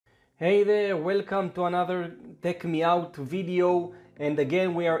Hey there, welcome to another Tech Me Out video, and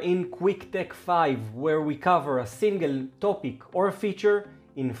again we are in Quick Tech 5 where we cover a single topic or feature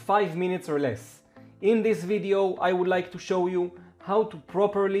in 5 minutes or less. In this video I would like to show you how to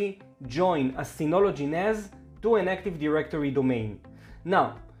properly join a Synology NAS to an Active Directory domain.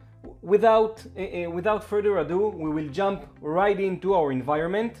 Now, without further ado, we will jump right into our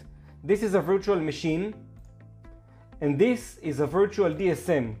environment. This is a virtual machine and this is a virtual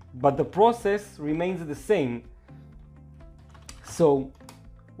DSM, but the process remains the same. So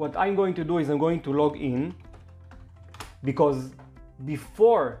what I'm going to do is I'm going to log in, because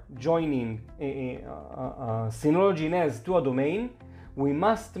before joining a Synology NAS to a domain, we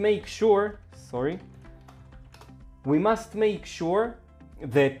must make sure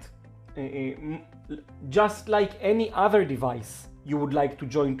that just like any other device you would like to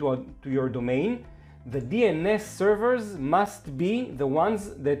join to your domain, the DNS servers must be the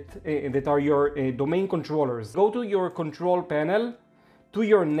ones that are your domain controllers. Go to your control panel, to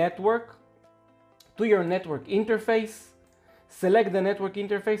your network interface, select the network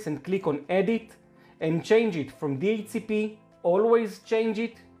interface and click on Edit and change it from DHCP. Always change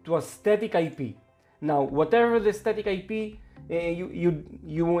it to a static IP. Now, whatever the static IP you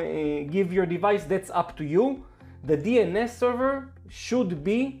give your device, that's up to you. The DNS server should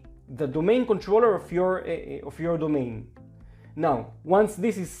be the domain controller of your domain. Now, once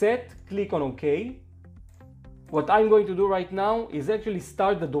this is set, click on OK. What I'm going to do right now is actually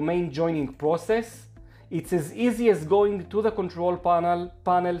start the domain joining process. It's as easy as going to the control panel,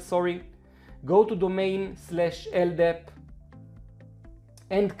 go to domain/LDAP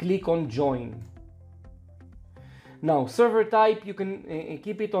and click on join. Now, server type, you can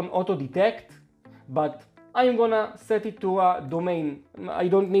keep it on auto detect, but I'm gonna set it to a domain. I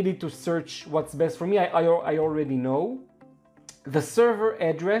don't need it to search what's best for me. I already know. The server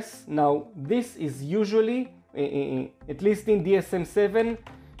address, now this is usually, at least in DSM-7,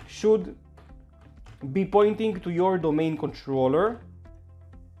 should be pointing to your domain controller.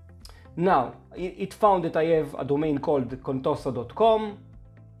 Now, it found that I have a domain called contoso.com.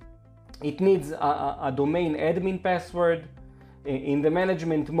 It needs a domain admin password. In the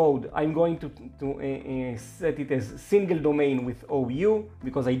management mode, I'm going to set it as single domain with OU,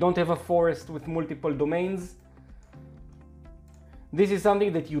 because I don't have a forest with multiple domains. This is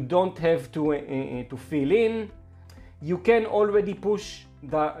something that you don't have to fill in. You can already push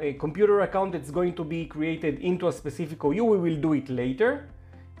the computer account that's going to be created into a specific OU. We will do it later.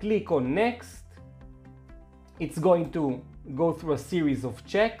 Click on Next. It's going to go through a series of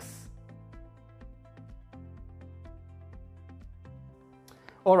checks.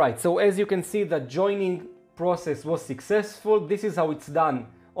 Alright, so as you can see, the joining process was successful. This is how it's done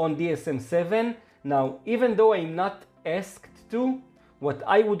on DSM-7. Now, even though I'm not asked to, what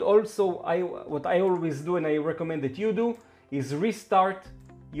I always do, and I recommend that you do, is restart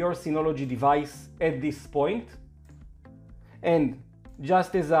your Synology device at this point. And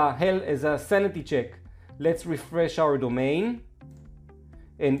just as a sanity check, let's refresh our domain.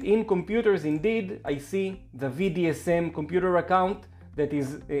 And in computers, indeed, I see the VDSM computer account. That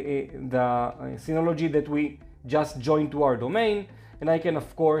is the Synology that we just joined to our domain, and I can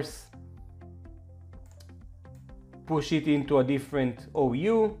of course push it into a different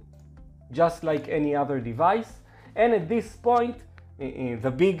OU just like any other device. And at this point,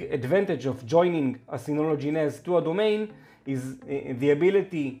 the big advantage of joining a Synology NAS to a domain is the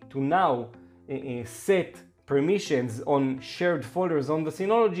ability to now set permissions on shared folders on the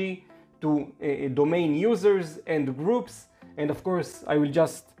Synology to domain users and groups. And of course, I will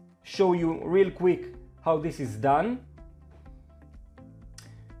just show you real quick how this is done.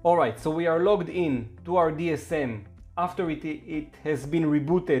 Alright, so we are logged in to our DSM after it has been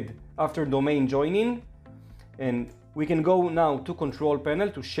rebooted after domain joining. And we can go now to control panel,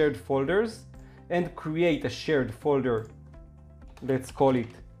 to shared folders, and create a shared folder. Let's call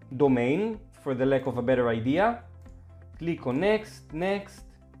it domain for the lack of a better idea. Click on next, next.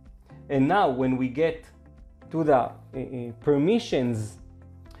 And now when we get to the permissions,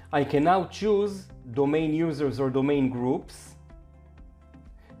 I can now choose domain users or domain groups.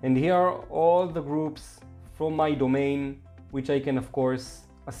 And here are all the groups from my domain, which I can of course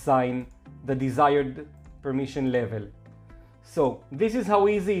assign the desired permission level. So this is how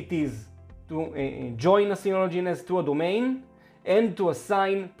easy it is to join a Synology NAS to a domain and to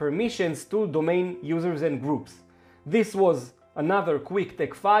assign permissions to domain users and groups. This was another Quick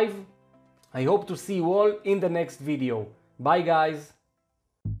Tech 5. I hope to see you all in the next video. Bye guys!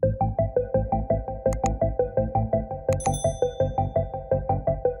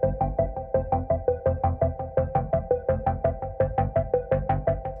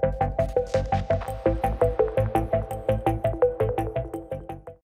 you.